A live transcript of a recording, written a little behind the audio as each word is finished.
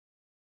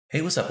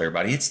Hey, what's up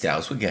everybody? It's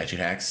Dallas with Gadget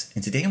Hacks,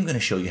 and today I'm going to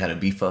show you how to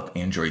beef up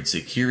Android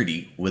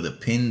security with a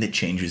PIN that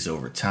changes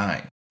over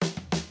time.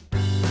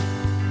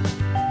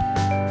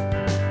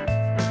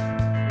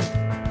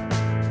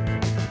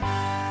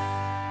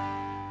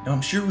 Now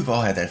I'm sure we've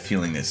all had that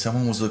feeling that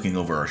someone was looking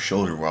over our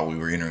shoulder while we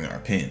were entering our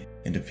PIN,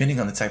 and depending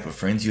on the type of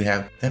friends you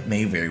have, that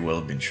may very well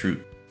have been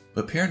true.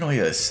 But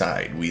paranoia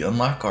aside, we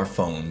unlock our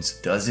phones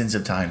dozens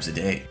of times a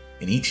day,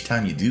 and each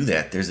time you do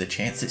that, there's a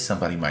chance that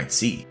somebody might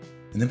see.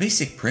 And the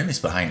basic premise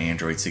behind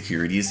Android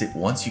security is that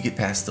once you get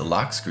past the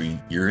lock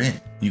screen, you're in.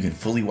 You can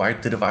fully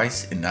wipe the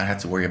device and not have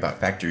to worry about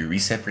factory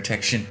reset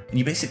protection, and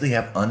you basically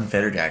have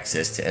unfettered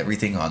access to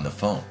everything on the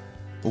phone.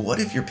 But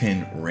what if your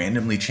PIN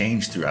randomly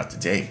changed throughout the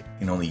day,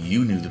 and only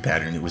you knew the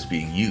pattern that was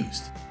being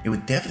used? It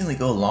would definitely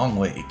go a long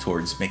way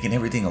towards making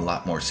everything a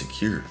lot more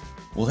secure.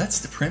 Well, that's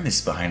the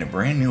premise behind a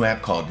brand new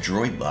app called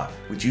DroidLock,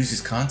 which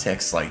uses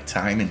contexts like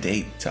time and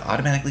date to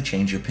automatically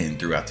change your PIN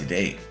throughout the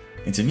day.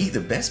 And to me, the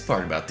best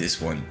part about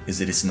this one is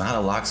that it's not a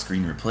lock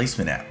screen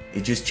replacement app,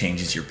 it just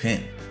changes your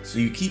PIN. So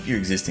you keep your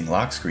existing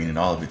lock screen and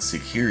all of its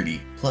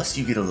security, plus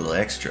you get a little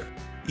extra.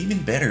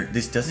 Even better,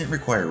 this doesn't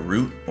require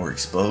root or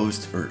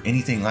Xposed or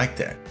anything like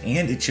that,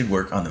 and it should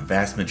work on the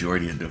vast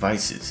majority of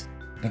devices.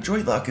 Now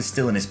DroidLock is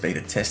still in its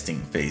beta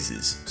testing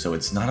phases, so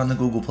it's not on the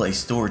Google Play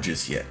Store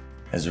just yet.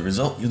 As a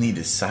result, you'll need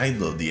to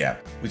sideload the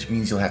app, which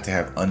means you'll have to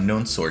have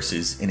unknown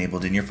sources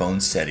enabled in your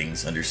phone's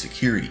settings under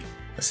security.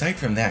 Aside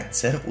from that,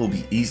 setup will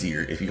be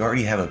easier if you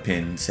already have a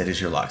PIN set as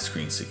your lock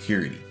screen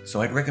security,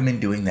 so I'd recommend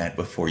doing that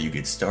before you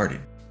get started.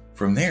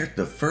 From there,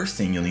 the first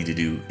thing you'll need to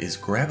do is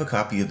grab a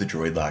copy of the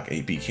DroidLock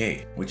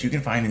APK, which you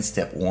can find in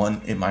step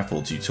 1 in my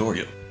full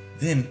tutorial.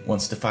 Then,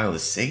 once the file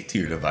is saved to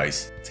your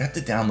device, tap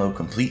the download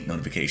complete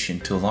notification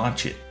to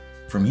launch it.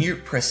 From here,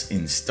 press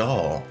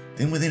install,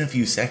 then within a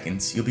few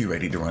seconds, you'll be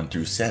ready to run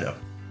through setup.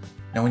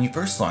 Now when you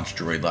first launch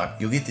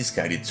DroidLock, you'll get this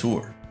guided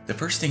tour. The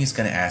first thing it's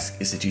going to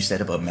ask is that you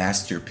set up a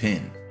master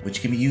PIN,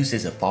 which can be used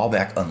as a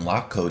fallback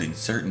unlock code in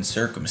certain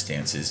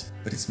circumstances,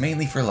 but it's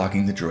mainly for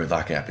locking the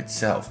DroidLock app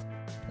itself.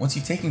 Once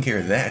you've taken care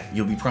of that,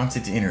 you'll be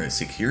prompted to enter a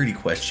security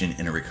question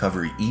and a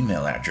recovery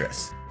email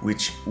address,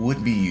 which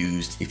would be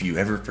used if you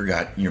ever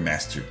forgot your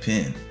master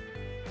PIN.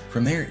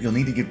 From there, you'll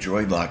need to give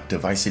DroidLock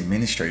device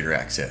administrator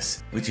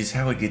access, which is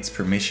how it gets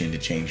permission to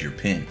change your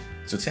PIN.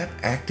 So tap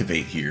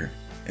activate here,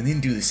 and then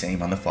do the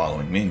same on the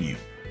following menu.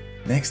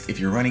 Next, if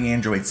you're running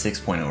Android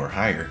 6.0 or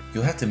higher,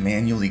 you'll have to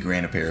manually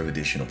grant a pair of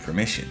additional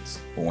permissions.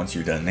 But once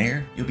you're done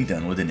there, you'll be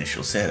done with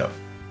initial setup.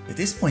 At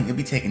this point, you'll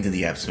be taken to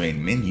the app's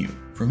main menu.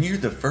 From here,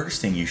 the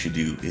first thing you should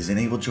do is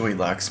enable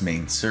DroidLock's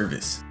main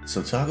service,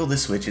 so toggle the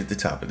switch at the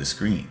top of the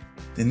screen.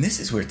 Then this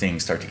is where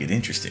things start to get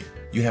interesting.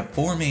 You have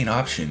 4 main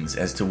options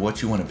as to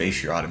what you want to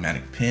base your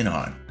automatic PIN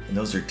on, and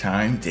those are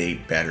time,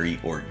 date,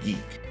 battery, or geek.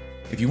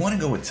 If you want to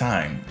go with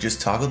time,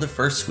 just toggle the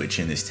first switch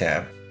in this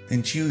tab,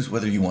 then choose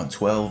whether you want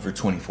 12 or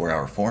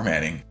 24-hour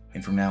formatting,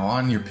 and from now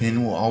on your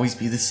PIN will always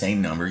be the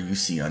same number you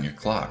see on your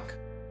clock.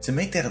 To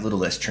make that a little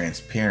less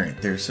transparent,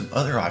 there are some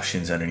other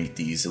options underneath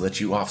these that let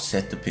you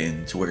offset the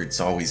PIN to where it's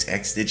always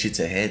X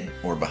digits ahead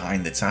or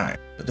behind the time,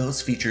 but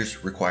those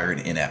features require an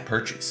in-app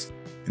purchase.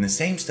 And the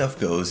same stuff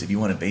goes if you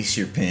want to base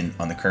your PIN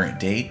on the current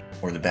date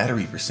or the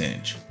battery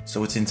percentage,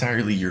 so it's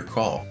entirely your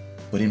call.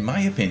 But in my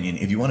opinion,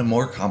 if you want a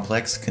more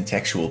complex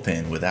contextual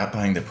PIN without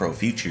buying the pro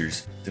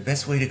features, the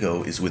best way to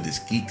go is with this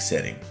geek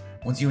setting.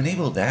 Once you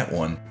enable that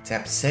one,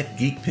 tap set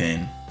geek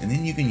PIN, and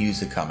then you can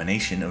use a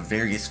combination of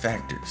various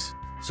factors.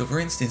 So for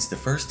instance, the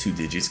first 2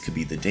 digits could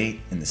be the date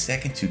and the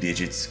second 2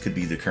 digits could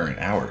be the current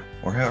hour,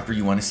 or however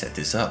you want to set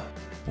this up.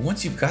 But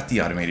once you've got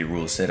the automated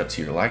rules set up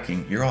to your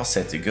liking, you're all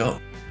set to go.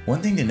 One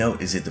thing to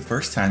note is that the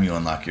first time you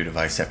unlock your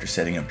device after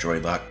setting up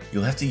DroidLock,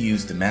 you'll have to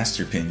use the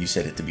master PIN you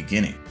set at the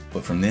beginning.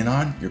 But from then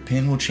on, your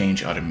PIN will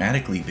change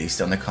automatically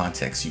based on the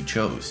context you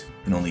chose,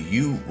 and only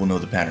you will know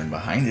the pattern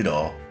behind it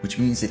all, which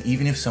means that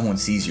even if someone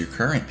sees your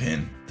current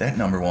PIN, that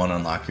number won't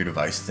unlock your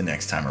device the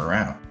next time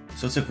around.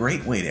 So it's a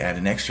great way to add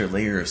an extra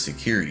layer of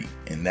security,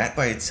 and that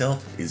by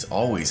itself is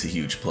always a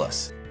huge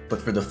plus.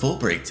 But for the full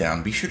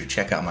breakdown, be sure to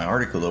check out my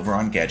article over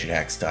on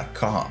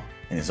GadgetHacks.com.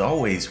 And as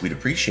always, we'd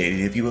appreciate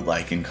it if you would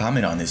like and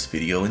comment on this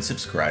video and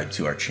subscribe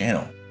to our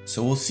channel.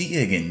 So we'll see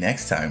you again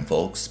next time,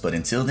 folks, but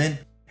until then,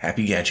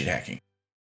 happy gadget hacking.